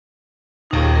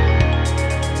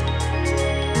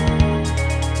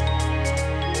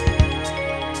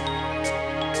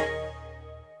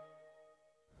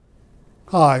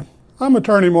Hi, I'm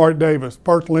Attorney Mark Davis,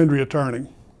 personal injury attorney.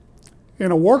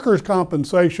 In a workers'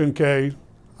 compensation case,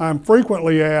 I'm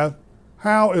frequently asked,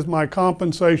 how is my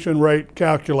compensation rate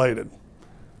calculated?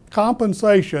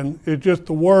 Compensation is just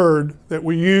the word that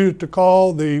we use to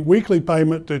call the weekly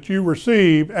payment that you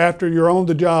receive after your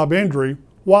on-the-job injury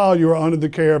while you're under the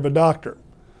care of a doctor.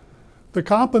 The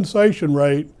compensation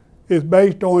rate is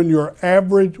based on your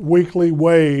average weekly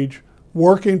wage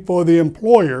working for the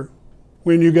employer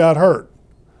when you got hurt.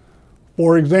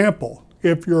 For example,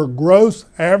 if your gross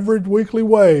average weekly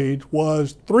wage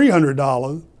was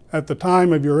 $300 at the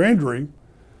time of your injury,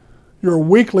 your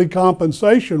weekly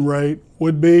compensation rate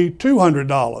would be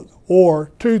 $200,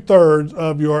 or 2/3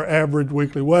 of your average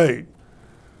weekly wage.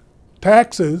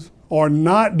 Taxes are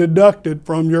not deducted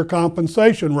from your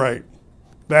compensation rate.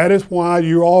 That is why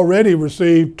you already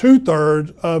received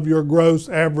 2/3 of your gross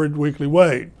average weekly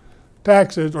wage.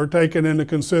 Taxes are taken into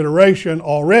consideration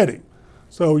already,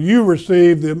 so you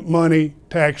receive the money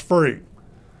tax-free.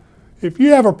 If you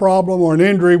have a problem or an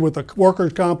injury with a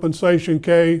workers' compensation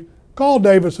case, call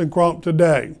Davis & Crump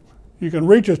today. You can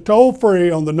reach us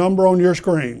toll-free on the number on your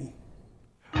screen.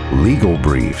 Legal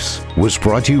Briefs was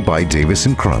brought to you by Davis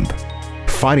 & Crump.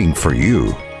 Fighting for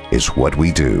you is what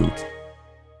we do.